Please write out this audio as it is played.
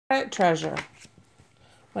Pirate Treasure.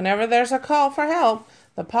 Whenever there's a call for help,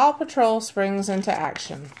 the Paw Patrol springs into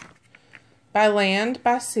action. By land,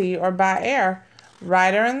 by sea, or by air,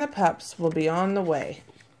 Ryder and the pups will be on the way.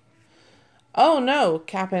 Oh no,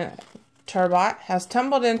 Captain Turbot has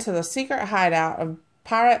tumbled into the secret hideout of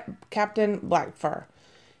Pirate Captain Blackfur.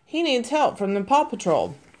 He needs help from the Paw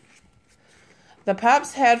Patrol. The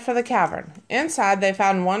pups head for the cavern. Inside, they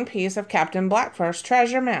found one piece of Captain Blackfur's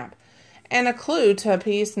treasure map and a clue to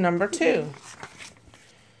piece number 2.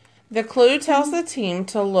 The clue tells the team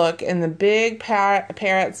to look in the big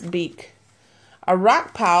parrot's beak. A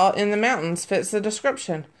rock pile in the mountains fits the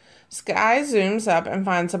description. Sky zooms up and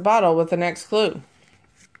finds a bottle with the next clue.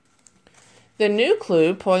 The new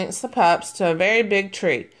clue points the pups to a very big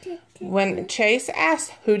tree. When Chase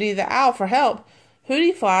asks Hooty the Owl for help,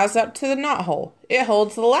 Hooty flies up to the knothole. It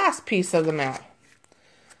holds the last piece of the map.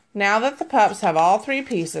 Now that the pups have all 3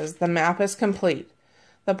 pieces, the map is complete.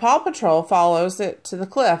 The Paw Patrol follows it to the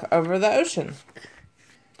cliff over the ocean.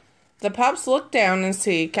 The pups look down and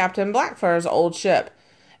see Captain Blackfur's old ship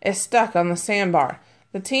is stuck on the sandbar.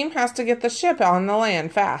 The team has to get the ship on the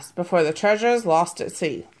land fast before the treasure is lost at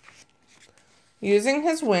sea. Using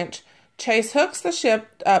his winch, Chase hooks the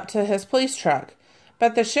ship up to his police truck,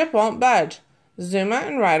 but the ship won't budge. Zuma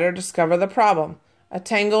and Ryder discover the problem, a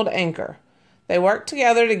tangled anchor. They work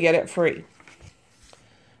together to get it free.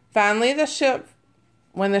 Finally,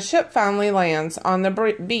 when the ship finally lands on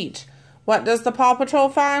the beach, what does the Paw Patrol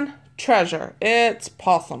find? Treasure. It's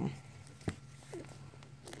possum.